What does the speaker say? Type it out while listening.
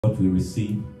what we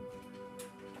receive?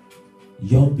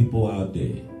 Young people out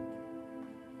there,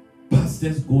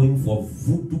 pastors going for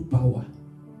voodoo power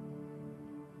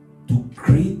to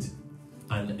create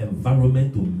an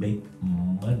environment to make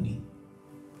money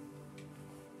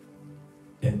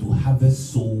and to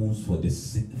harvest souls for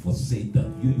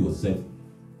Satan. You yourself,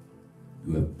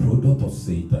 you are a product of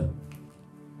Satan.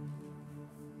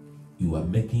 You are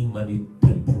making money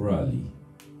temporarily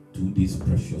to these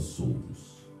precious souls.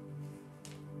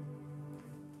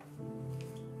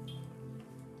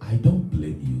 I don't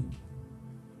blame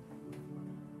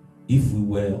you. If we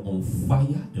were on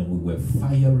fire and we were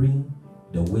firing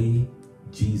the way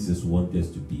Jesus wants us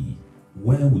to be,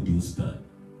 where would you stand?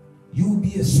 You will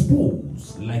be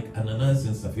exposed like Ananias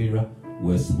and Sapphira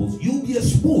were exposed. You will be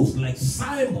exposed like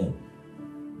Simon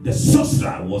the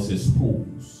sorcerer was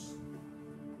exposed.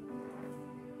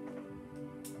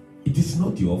 It is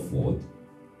not your fault.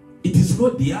 It is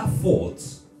not their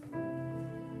fault.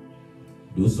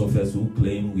 Those of us who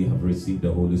claim we have received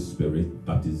the Holy Spirit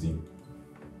baptism,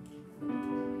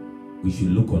 we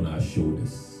should look on our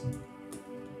shoulders.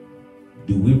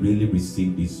 Do we really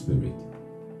receive this Spirit?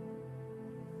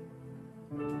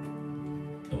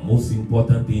 The most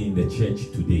important thing in the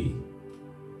church today,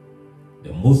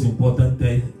 the most important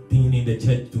thing in the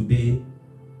church today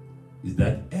is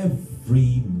that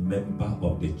every member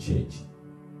of the church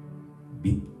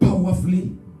be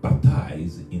powerfully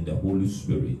baptized in the Holy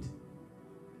Spirit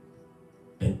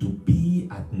and to be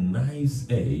at nice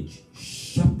age,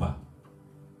 sharper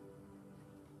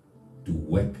to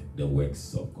work the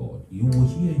works of God. You will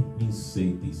hear me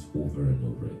say this over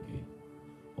and over again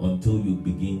until you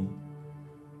begin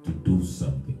to do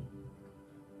something.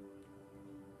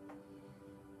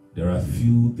 There are a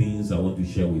few things I want to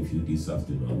share with you this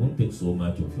afternoon. I won't take so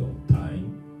much of your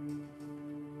time.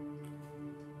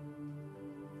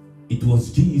 It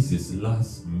was Jesus'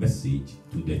 last message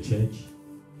to the church.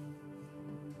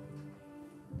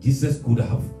 Jesus could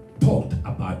have talked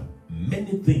about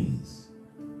many things.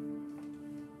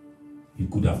 He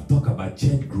could have talked about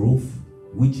church growth,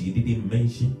 which he didn't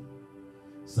mention.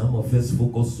 Some of us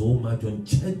focus so much on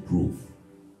church growth.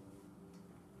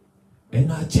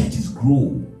 And our churches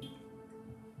grow.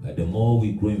 But the more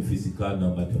we grow in physical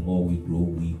number, the more we grow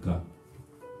weaker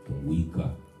and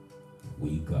weaker,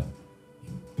 weaker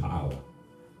in power.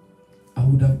 I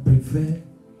would have preferred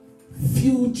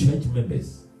few church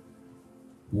members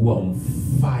who are on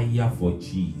fire for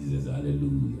Jesus.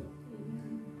 Hallelujah.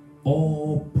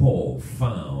 All Paul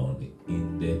found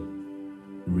in the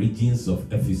regions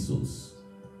of Ephesus,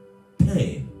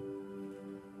 10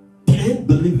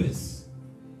 believers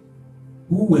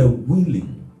who were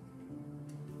willing.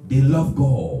 They love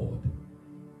God.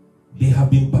 They have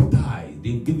been baptized.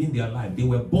 They've given their life. They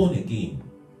were born again.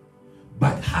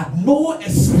 But had no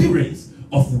experience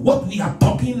of what we are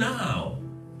talking now.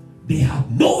 They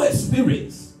had no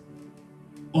experience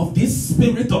of this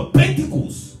spirit of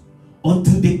Pentecost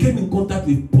until they came in contact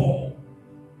with Paul.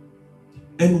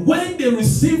 And when they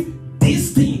received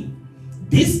this thing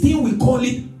we call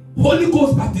it Holy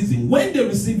Ghost baptism. When they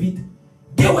received it,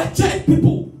 they were church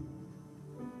people.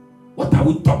 What are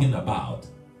we talking about?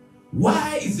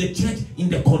 Why is the church in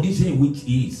the condition in which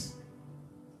it is?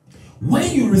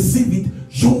 When you receive it,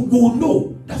 you will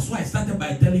know. That's why I started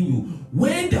by telling you,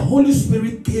 when the Holy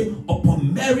Spirit came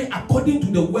upon Mary, according to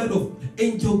the word of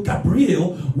angel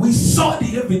Gabriel, we saw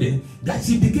the evidence that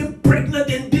she became pregnant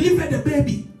and delivered a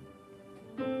baby.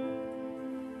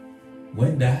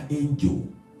 When that angel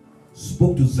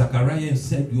spoke to Zachariah and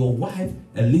said, your wife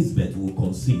Elizabeth will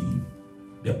conceive,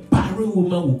 the barren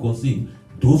woman will conceive,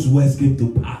 those words came to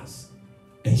pass.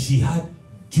 And she had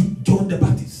John the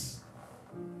Baptist.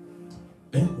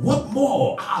 And what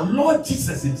more? Our Lord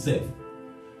Jesus himself.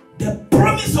 The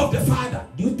promise of the Father.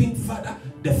 Do you think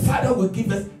the Father will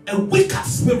give us a weaker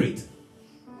spirit?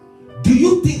 Do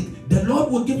you think the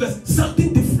Lord will give us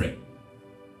something different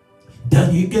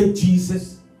than he gave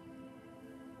Jesus?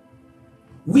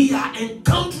 We are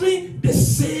encountering the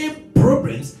same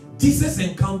problems Jesus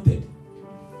encountered.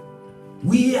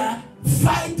 We are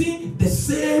fighting the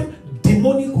same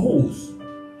demonic host,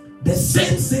 the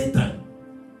same Satan,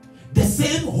 the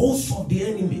same host of the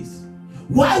enemies.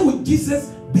 Why would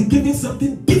Jesus be giving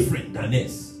something different than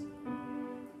us?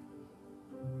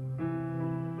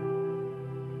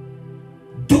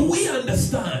 Do we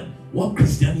understand what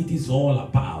Christianity is all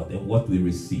about and what we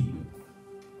receive?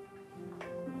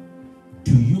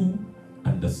 Do you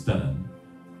understand?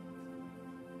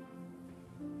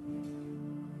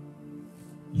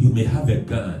 You may have a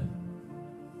gun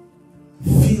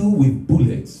filled with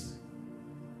bullets,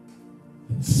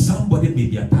 and somebody may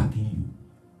be attacking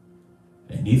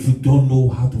you, And if you don't know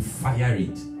how to fire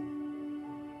it,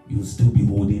 you'll still be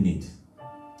holding it,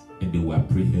 and they will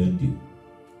apprehend you.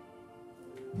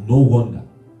 No wonder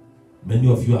many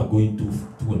of you are going to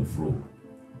and fro,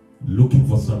 looking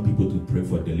for some people to pray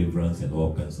for deliverance and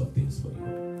all kinds of things for you.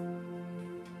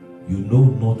 You know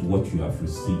not what you have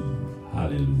received.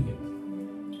 Hallelujah.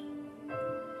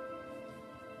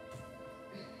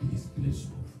 Please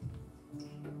move.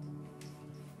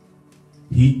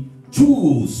 He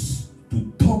chose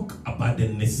to talk about the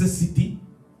necessity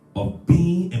of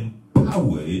being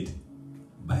empowered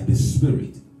by the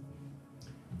Spirit.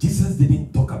 Jesus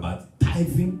didn't talk about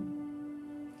tithing.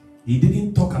 He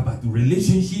didn't talk about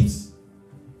relationships.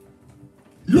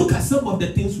 Look at some of the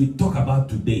things we talk about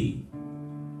today.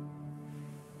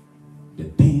 The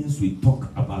things we talk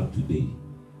about today.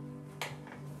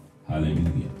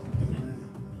 Hallelujah.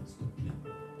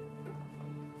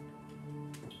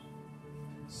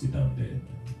 Sit down there.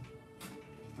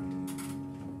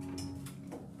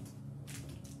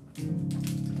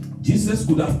 Jesus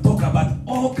could have talked about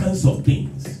all kinds of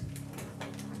things.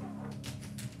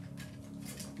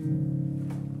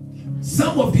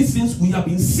 Some of these things we have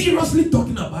been seriously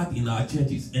talking about in our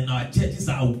churches, and our churches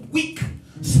are weak,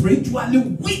 spiritually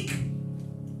weak.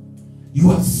 You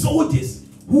have soldiers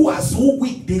who are so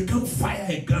weak they can't fire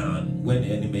a gun when the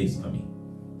enemy is coming.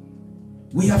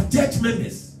 We have church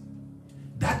members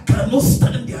that cannot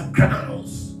stand their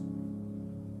grounds.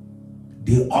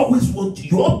 They always want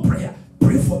your prayer.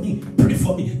 Pray for me, pray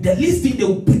for me. The least thing, they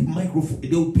will pick microphone,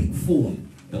 they will pick phone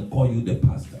and call you the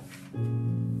pastor.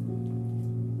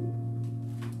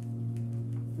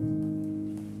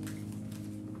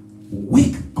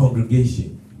 Weak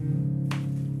congregation.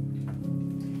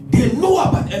 They know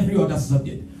about every other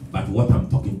subject, but what I'm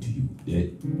talking to you,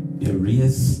 the real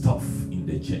stuff in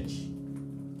the church,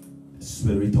 the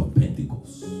spirit of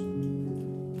Pentecost.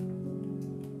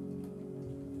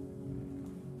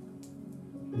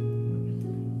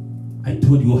 I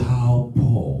told you how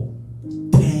Paul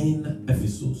turned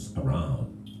Ephesus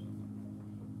around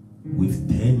with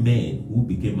 10 men who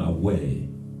became aware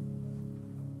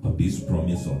of this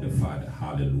promise of the Father.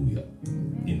 Hallelujah.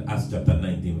 In Acts chapter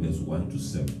 19 verse 1 to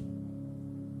 7.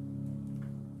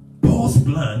 Paul's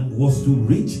plan was to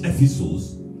reach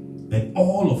Ephesus and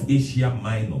all of Asia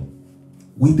Minor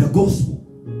with the gospel.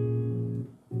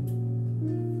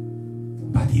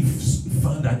 But he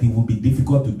found that it would be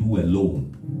difficult to do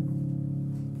alone.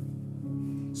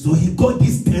 So he got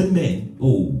these 10 men.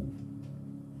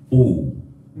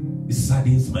 It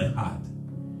saddens my heart.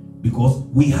 Because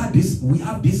we have this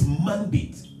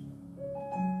mandate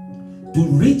to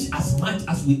reach as much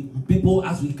as people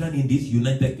as we can in this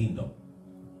United Kingdom.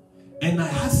 And I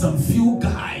had some few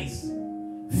guys,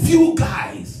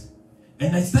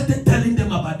 and I started telling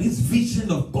them about this vision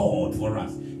of God for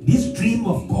us, this dream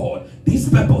of God, this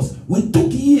purpose. We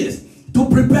took years to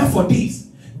prepare for this,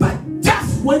 but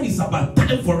just when it's about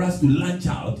time for us to launch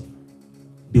out,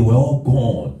 they were all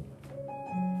gone.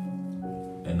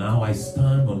 And now I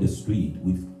stand on the street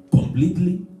with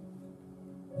completely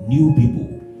new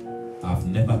people I've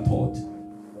never taught.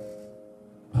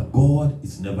 But God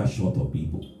is never short of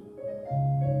people.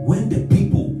 When the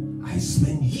people I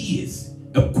spent years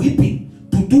equipping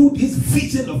to do this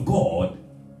vision of God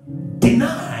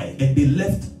deny and they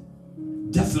left,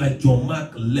 just like John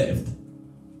Mark left,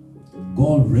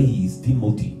 God raised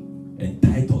Timothy and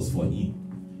Titus for him.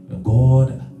 And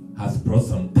God has brought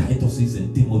some Tituses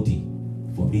and Timothy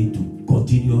for me to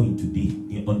continue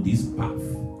on this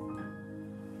path.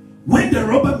 When the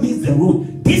rubber meets the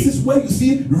road, this is where you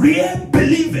see real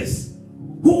believers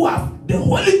who have the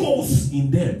Holy Ghost in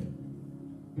them.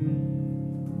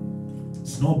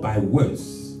 It's not by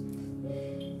words,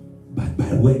 but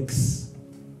by works.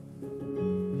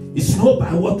 It's not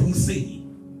by what we say,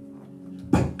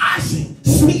 but action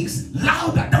speaks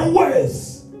louder than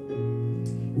words.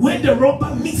 When the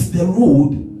rubber meets the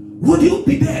road, would you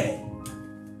be there?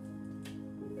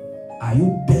 Are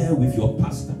you there with your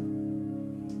pastor?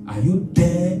 Are you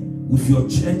there with your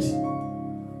church?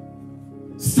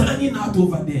 Standing out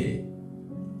over there,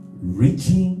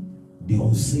 reaching the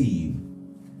unsaved,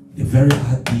 the very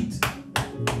heartbeat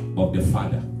of the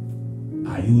Father.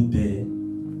 Are you there?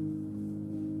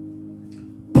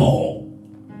 Paul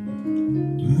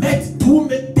met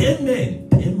 10 men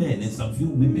and some few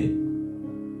women.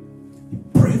 He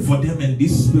prayed for them and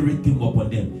this spirit came upon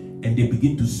them and they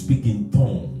begin to speak in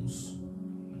tongues.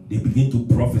 They begin to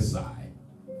prophesy.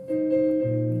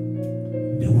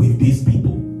 Then with these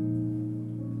people,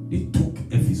 they took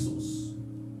Ephesus.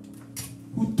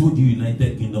 Who told you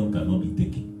United Kingdom cannot be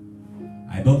taken?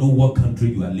 I don't know what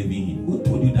country you are living in. Who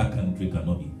told you that country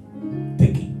cannot be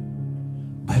taken?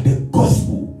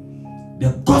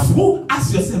 gospel,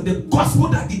 ask yourself, the gospel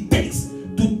that it takes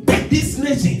to take this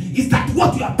nation, is that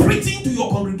what you are preaching to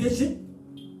your congregation?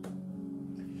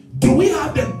 Do we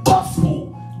have the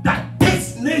gospel that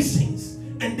takes nations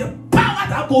and the power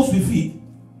that goes with it?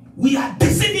 We are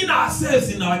deceiving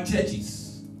ourselves in our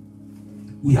churches.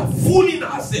 We are fooling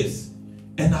ourselves.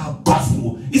 And our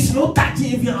gospel is not touching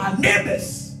even our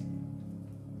neighbors.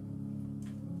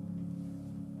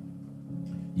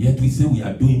 Yet we say we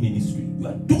are doing ministry. You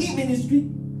are doing ministry.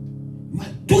 You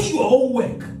are doing your own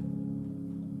work.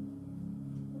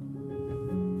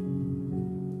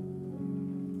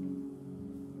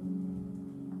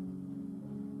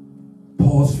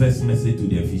 Paul's first message to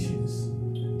the Ephesians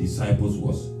disciples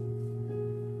was,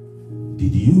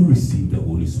 did you receive the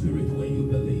Holy Spirit when you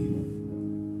believed?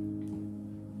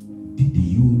 Did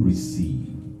you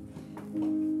receive?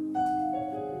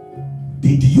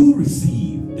 Did you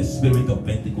receive the Spirit of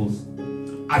Pentecost?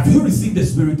 Have you received the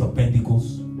Spirit of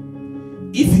Pentecost?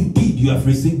 If indeed you have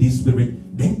received this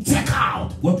Spirit, then check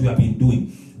out what you have been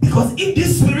doing. Because if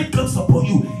this Spirit comes upon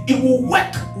you, it will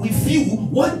work with you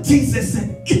what Jesus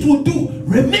said it will do.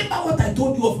 Remember what I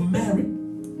told you of Mary?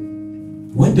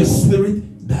 When the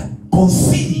Spirit that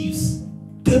conceives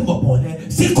came upon her,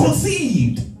 she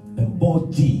conceived and bore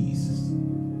Jesus.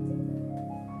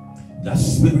 That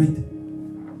Spirit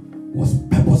was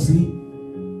purposely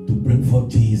to bring forth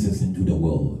Jesus into the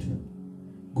world.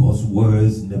 God's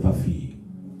words never fail.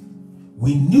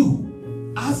 We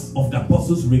knew, as of the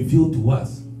apostles revealed to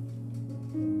us,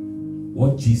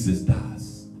 what Jesus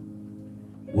does,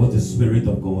 what the Spirit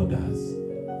of God does.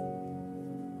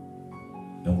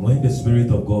 And when the Spirit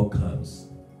of God comes,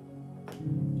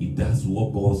 He does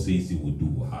what God says He will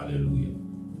do. Hallelujah.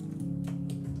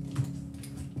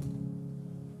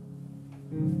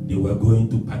 They were going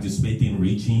to participate in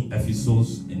reaching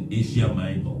Ephesus and Asia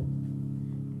Minor.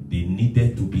 They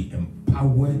needed to be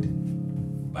empowered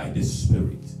by the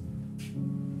Spirit.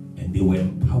 And they were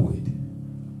empowered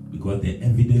because the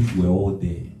evidence were all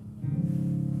there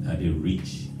that they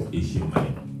reached Asia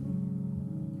Minor.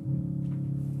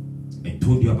 I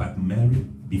told you about Mary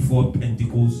before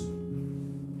Pentecost.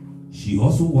 She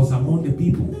also was among the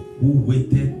people who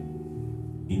waited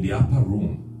in the upper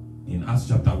room. In Acts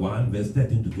chapter 1, verse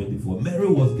 13 to 24, Mary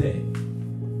was there.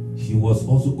 She was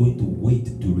also going to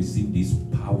wait to receive this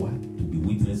power to be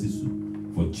witnesses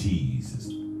for Jesus.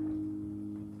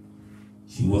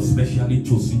 She was specially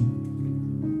chosen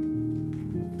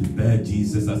to bear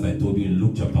Jesus, as I told you in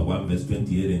Luke chapter 1, verse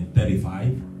 28 and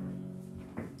 35.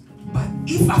 But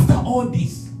if after all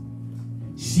this,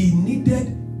 she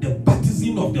needed the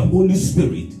baptism of the Holy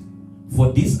Spirit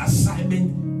for this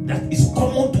assignment that is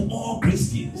common to all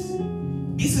Christians.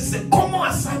 This is a common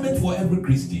assignment for every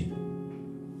Christian.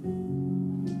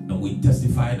 And we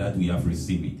testify that we have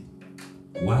received it.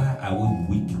 Why are we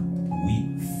weak,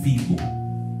 feeble,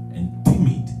 and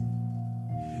timid?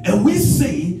 And we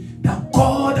say that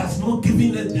God has not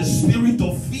given us the spirit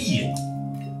of fear.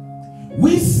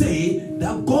 We say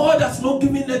that God has not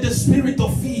given us the spirit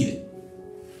of fear,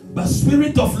 but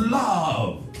spirit of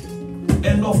love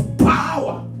and of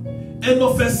power and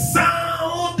of a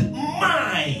sound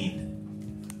mind.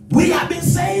 We have been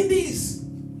saying this.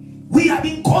 We have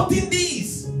been quoting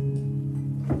this.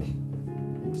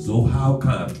 So how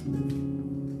come?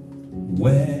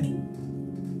 Where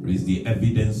is the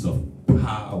evidence of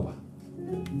power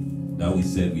that we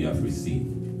said we have received?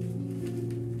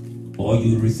 Or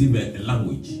you receive a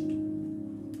language.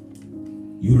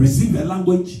 You receive a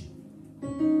language.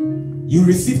 You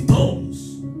receive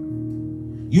tongues.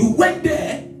 You went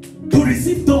there to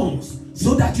receive tongues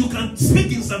so that you can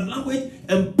speak in some language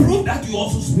and prove that you're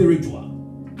also spiritual.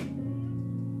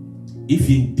 If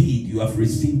indeed you have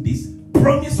received this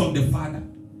promise of the Father,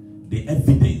 the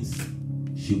evidence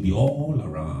should be all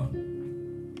around.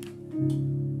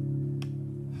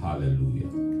 Hallelujah.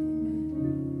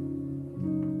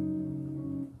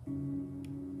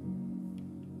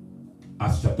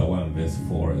 Acts chapter 1 verse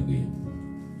 4 again.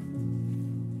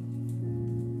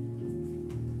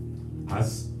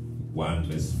 Acts 1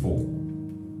 verse 4.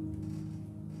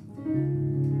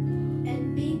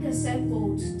 And being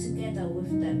assembled together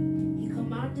with them, he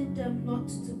commanded them not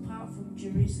to depart from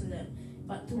Jerusalem,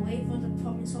 but to wait for the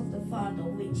promise of the Father,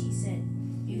 which he said,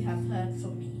 "You have heard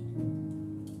from me."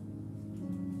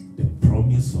 The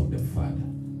promise of the Father.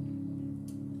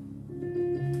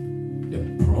 The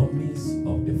promise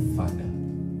of the Father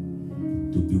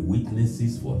to be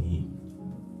witnesses for him.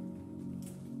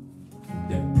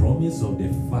 The promise of the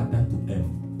Father to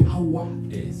empower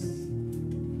us,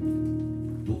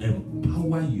 to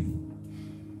empower you,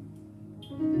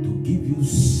 to give you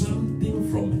something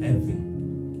from heaven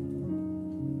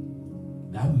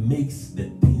that makes the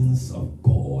things of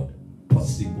God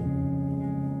possible.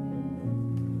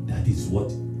 That is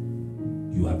what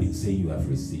you have been saying you have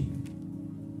received.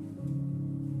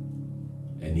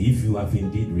 And if you have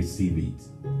indeed received it,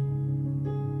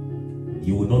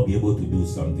 you will not be able to do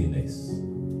something else.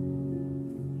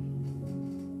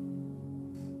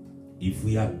 If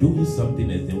we are doing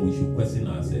something else, then we should question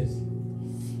ourselves.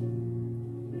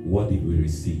 What did we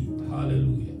receive?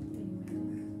 Hallelujah.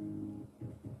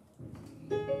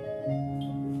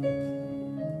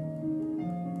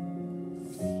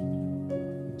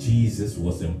 Jesus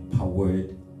was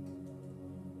empowered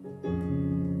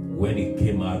when he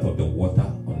came out of the water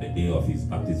on the day of his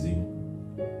baptism.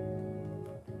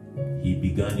 He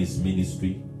began his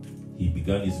ministry. He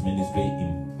began his ministry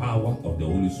in power of the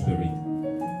Holy Spirit.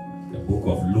 The book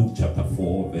of Luke chapter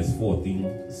 4 verse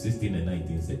 14, 16 and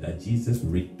 19 said that Jesus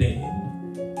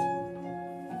returned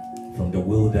from the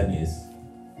wilderness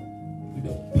with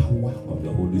the power of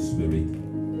the Holy Spirit.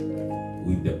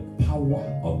 With the power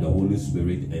of the Holy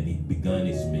Spirit, and he began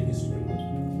his ministry.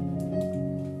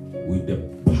 With the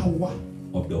power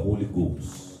of the Holy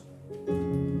Ghost.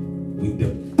 With the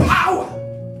power,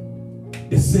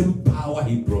 the same power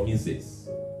he promises.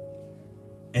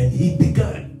 And he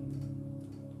began.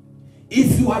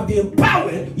 If you are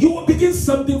empowered, you will begin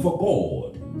something for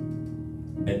God.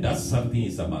 And that something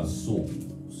is about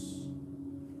souls,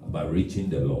 about reaching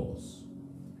the lost.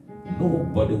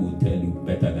 Nobody will tell you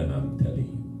better than I'm telling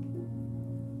you.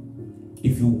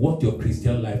 If you want your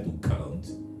Christian life to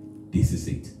count, this is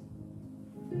it.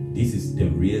 This is the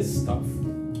real stuff.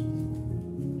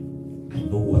 I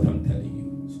know what I'm telling you.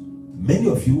 Many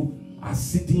of you are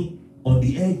sitting on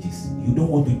the edges. You don't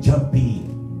want to jump in.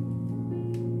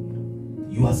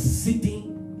 You are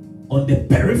sitting on the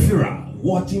peripheral,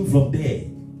 watching from there.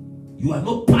 You are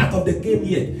not part of the game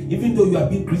yet, even though you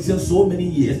have been Christian so many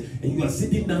years, and you are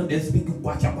sitting down there speaking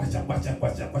kwacha, kwacha, kwacha,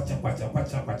 kwacha, kwacha, kwacha,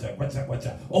 kwacha, kwacha, kwacha,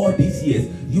 kwacha. All these years,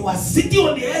 you are sitting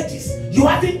on the edges. You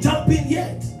haven't jumped in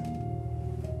yet.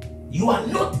 You are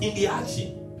not in the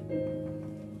action.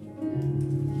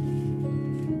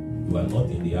 You are not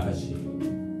in the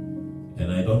action.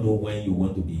 And I don't know when you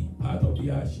want to be part of the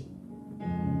action.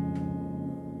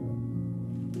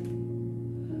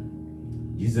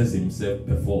 Jesus himself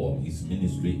performed his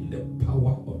ministry in the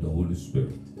power of the Holy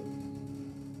Spirit.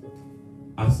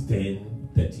 Acts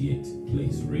 10:38,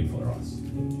 please read for us.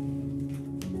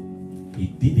 He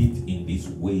did it in this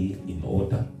way in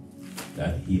order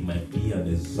that he might be an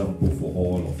example for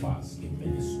all of us in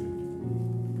ministry.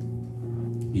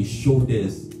 He showed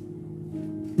us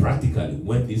practically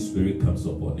when this Spirit comes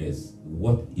upon us,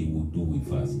 what he will do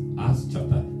with us. Acts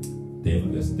chapter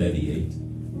 10 verse 38.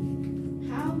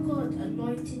 How God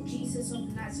anointed Jesus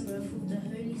of Nazareth with the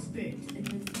Holy Spirit and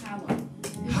with power.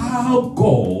 How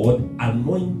God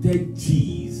anointed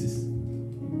Jesus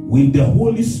with the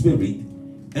Holy Spirit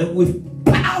and with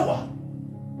power.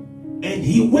 And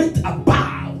he went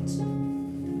about.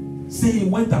 Say he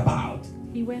went about.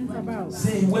 He went about.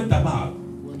 Say he went about.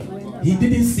 He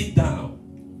didn't sit down.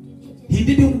 He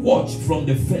didn't watch from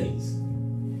the fence.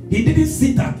 He didn't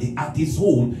sit at his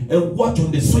home and watch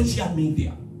on the social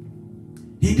media.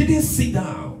 He didn't sit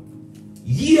down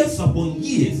years upon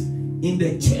years in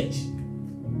the church.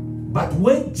 But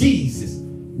when Jesus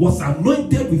was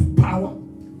anointed with power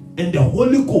and the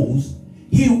Holy Ghost,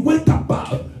 he went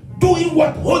about doing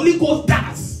what Holy Ghost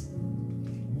does.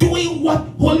 Doing what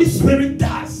Holy Spirit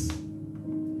does.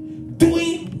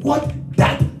 Doing what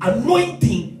that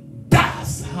anointing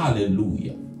does.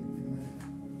 Hallelujah.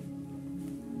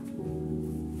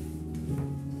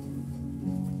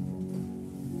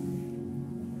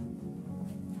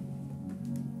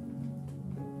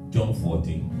 John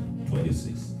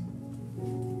 14:26.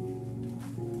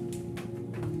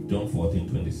 John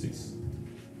 14:26.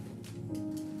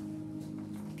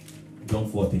 John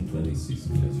 14:26.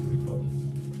 Let's read on.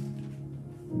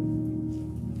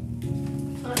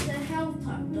 But the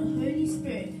Helper, the Holy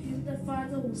Spirit, whom the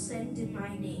Father will send in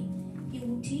my name, he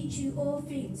will teach you all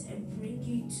things and bring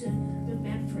you to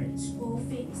remembrance all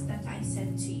things that I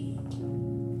said to you.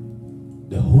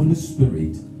 The Holy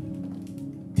Spirit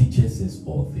teaches us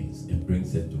all things and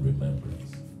brings it to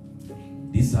remembrance.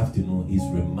 This afternoon, he's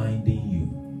reminding you.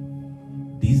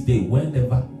 This day,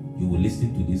 whenever you will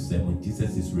listen to this sermon,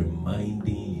 Jesus is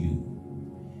reminding you.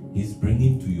 He's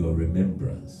bringing to your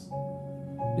remembrance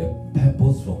the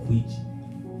purpose for which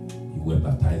you were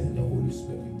baptized in the Holy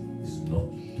Spirit. It's not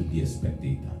to be a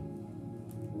spectator.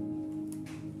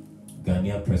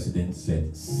 Ghanaian president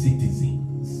said,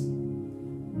 citizens,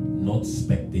 not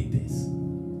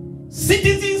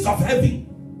citizens of heaven,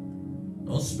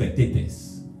 not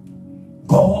spectators.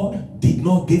 God did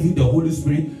not give you the Holy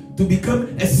Spirit to become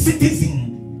a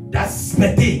citizen that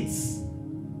spectates.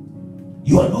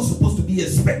 You are not supposed to be a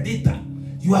spectator.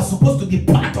 You are supposed to be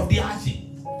part of the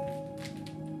action,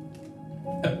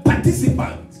 a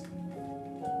participant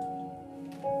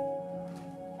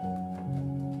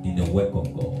in the work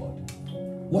of God.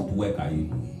 What work are you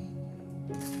doing?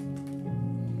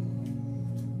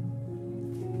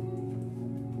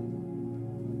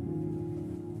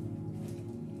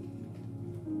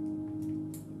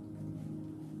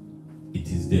 It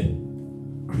is the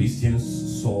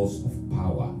Christian's source of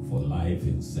power for life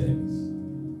and service.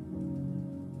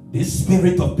 This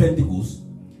spirit of Pentecost,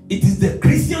 it is the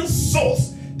Christian's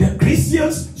source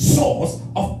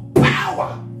of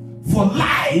power for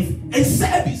life and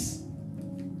service.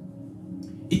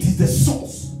 It is the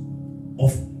source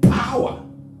of power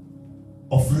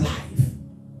of life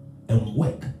and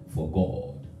work for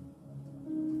God.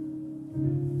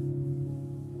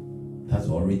 That's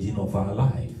the origin of our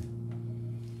life.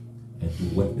 And to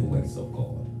work the works of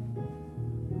God.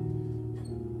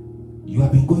 You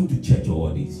have been going to church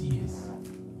all these years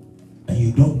and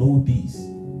you don't know this.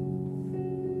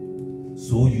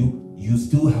 So you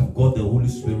still have got the Holy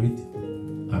Spirit.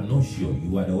 I'm not sure.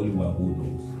 You are the only one who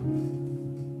knows.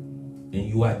 And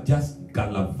you are just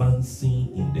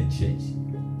gallivanting in the church,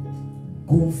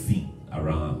 goofing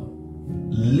around,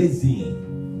 lazying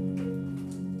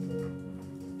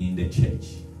in the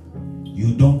church.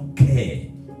 You don't care.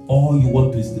 All you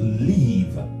want is to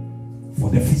live for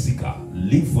the physical,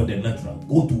 live for the natural,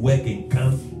 go to work and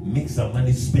come, make some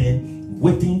money, spend,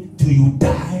 waiting till you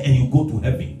die and you go to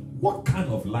heaven. What kind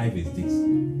of life is this?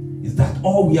 Is that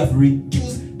all we have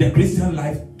reduced the Christian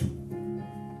life to?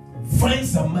 Find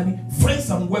some money, find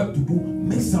some work to do,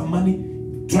 make some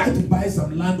money, try to buy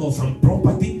some land or some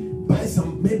property, buy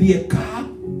some, maybe a car,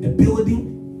 a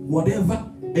building, whatever,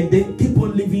 and then keep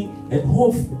on living and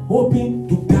hoping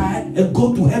to die and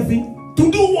go to heaven.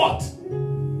 To do what?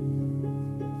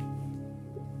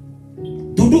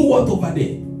 To do what over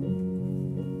there?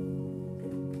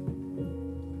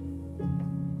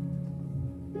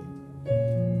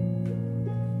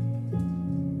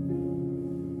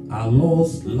 Our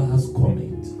Lord's last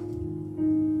comment: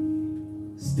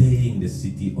 stay in the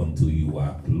city until you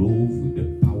are clothed with the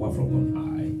power from on high.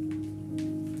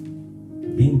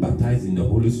 Being baptized in the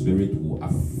Holy Spirit will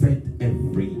affect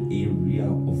every area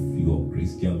of your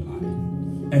Christian life.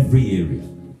 Every area.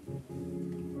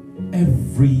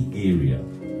 Every area.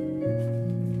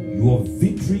 Your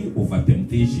victory over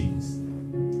temptations.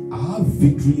 Our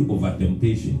victory over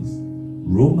temptations.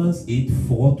 Romans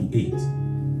 8:4-8.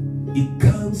 It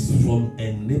comes from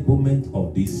enablement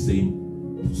of this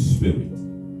same Spirit.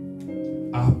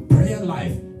 Our prayer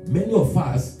life, many of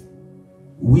us,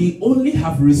 we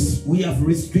have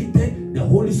restricted the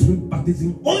Holy Spirit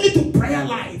baptism only to prayer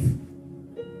life.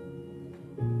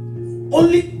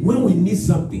 Only when we need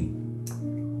something.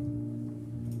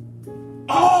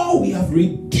 All we have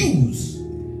reduced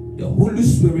the Holy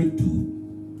Spirit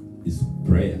to is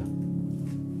prayer.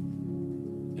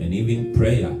 And even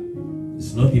prayer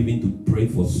is not even to pray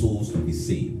for souls to be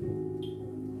saved.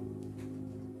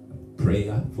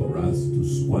 Prayer for us to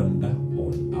squander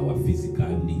on our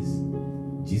physical needs.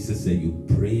 Jesus said you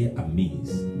pray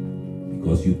amiss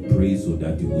because you pray so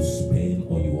that you will spend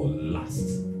on your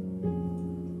lust.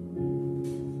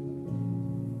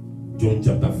 John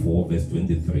chapter 4 verse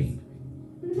 23.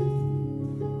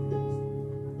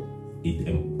 It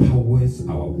empowers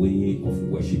our way of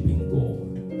worshiping God.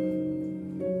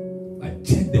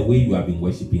 Check the way you have been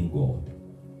worshiping God.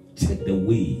 Check the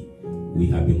way we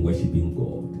have been worshiping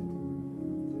God.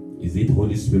 Is it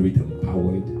Holy Spirit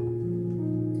empowered?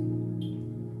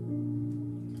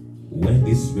 When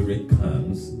this Spirit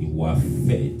comes, it will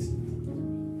affect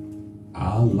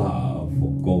our love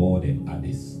for God and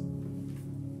others.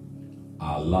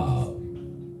 Our love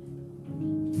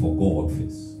for God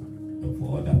first and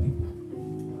for other people.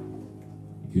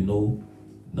 You know,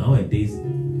 nowadays,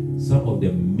 some of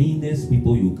the meanest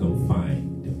people you can find,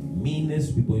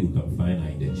 are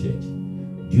in the church.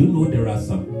 Do you know there are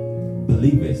some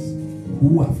believers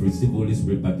who have received Holy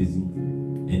Spirit baptism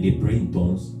and they pray in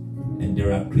tongues? And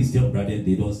there are Christian brothers,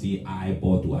 they don't see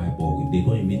eyeball to eyeball. They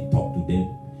don't even talk to them.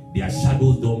 Their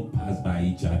shadows don't pass by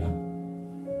each other.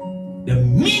 The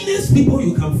meanest people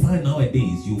you can find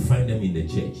nowadays, you find them in the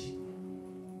church.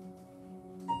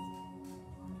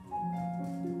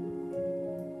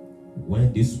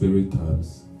 When this Spirit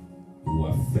comes, it will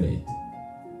affect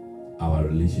our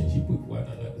relationship with one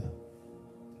another.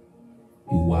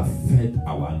 It will affect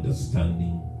our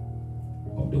understanding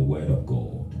of the Word of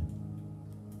God.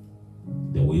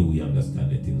 the way we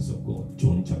understand the things of God.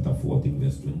 John chapter 14,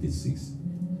 verse 26.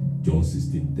 John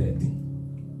 16, 13.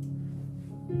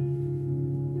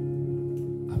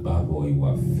 Above all, you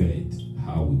are fed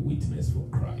how we witness for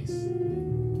Christ.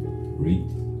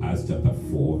 Read Acts chapter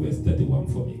 4, verse 31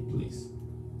 for me, please.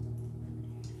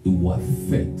 You are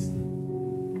fed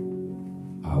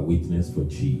our witness for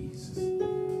Jesus.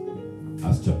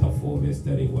 Acts chapter 4, verse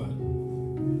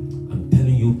 31. I'm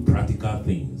telling you practical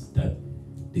things that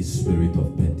the Spirit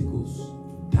of Pentecost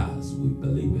does with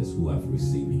believers who have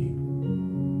received Him.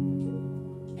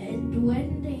 And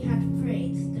when they had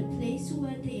prayed, the place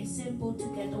where they assembled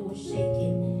together was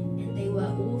shaken, and they were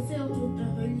all filled with the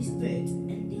Holy Spirit,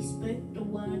 and they spoke the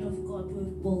word of God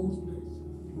with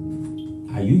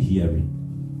boldness. Are you hearing?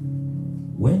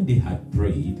 When they had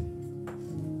prayed,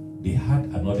 they had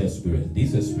another experience.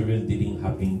 This experience didn't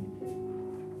happen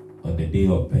on the day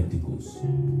of Pentecost.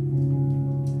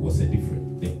 It was a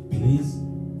different. The place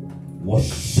was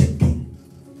shaking.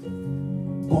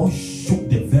 God shook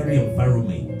the very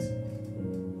environment.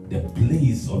 The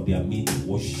place of their meeting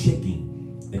was shaking,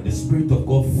 and the Spirit of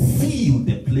God filled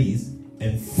the place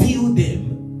and filled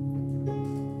them.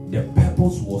 The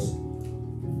purpose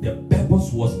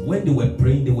was when they were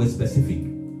praying, they were specific.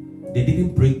 They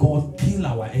didn't pray, God, kill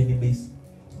our enemies.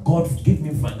 God, give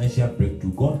me financial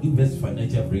breakthrough. God, give us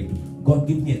financial breakthrough. God,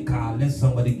 give me a car. Let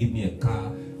somebody give me a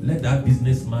car. Let that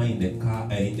businessman in the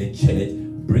car in the church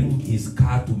bring his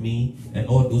car to me, and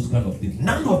all those kind of things.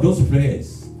 None of those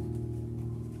prayers.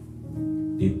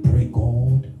 They pray,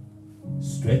 God,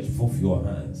 stretch forth your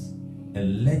hands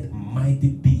and let mighty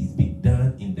deeds be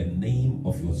done in the name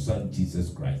of your Son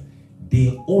Jesus Christ.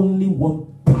 They only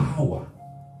want power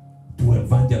to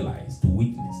evangelize, to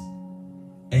witness.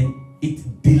 And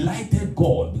it delighted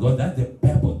God, because that's the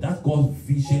purpose, that's God's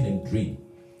vision and dream.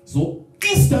 So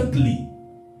instantly,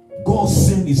 God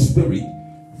sent His Spirit,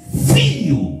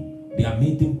 filled their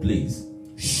meeting place,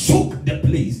 shook the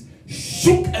place,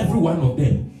 shook every one of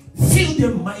them, filled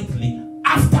them mightily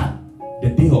after the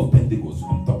day of Pentecost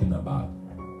I'm talking about.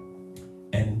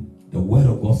 And the word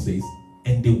of God says,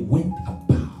 and they went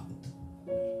about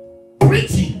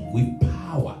preaching with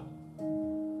power.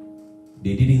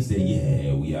 They didn't say,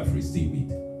 yeah, we have received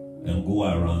it, and go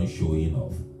around showing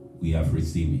off. We have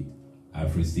received it.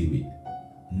 I've received it.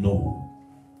 No.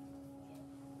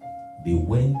 They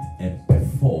went and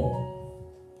performed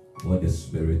what the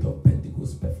Spirit of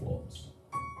Pentecost performs.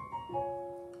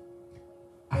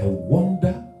 I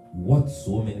wonder what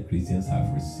so many Christians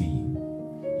have received.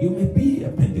 You may be a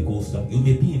Pentecostal, you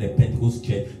may be in a Pentecost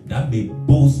church that may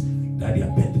boast that they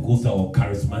are Pentecostal or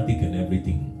charismatic and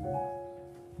everything.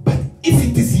 But if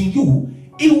it is in you,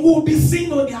 it will be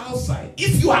seen on the outside.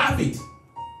 If you have it,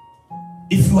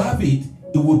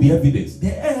 it will be evidence.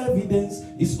 The evidence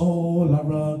is all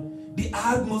around. The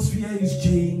atmosphere is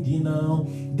changing now.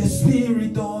 The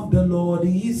Spirit of the Lord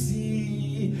is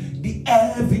here. The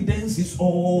evidence is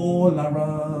all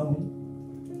around.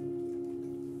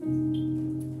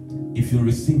 If you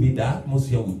receive it, the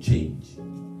atmosphere will change.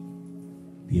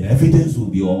 The evidence will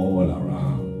be all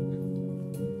around.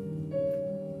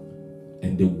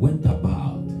 And they went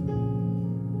about,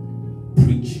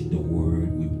 preached the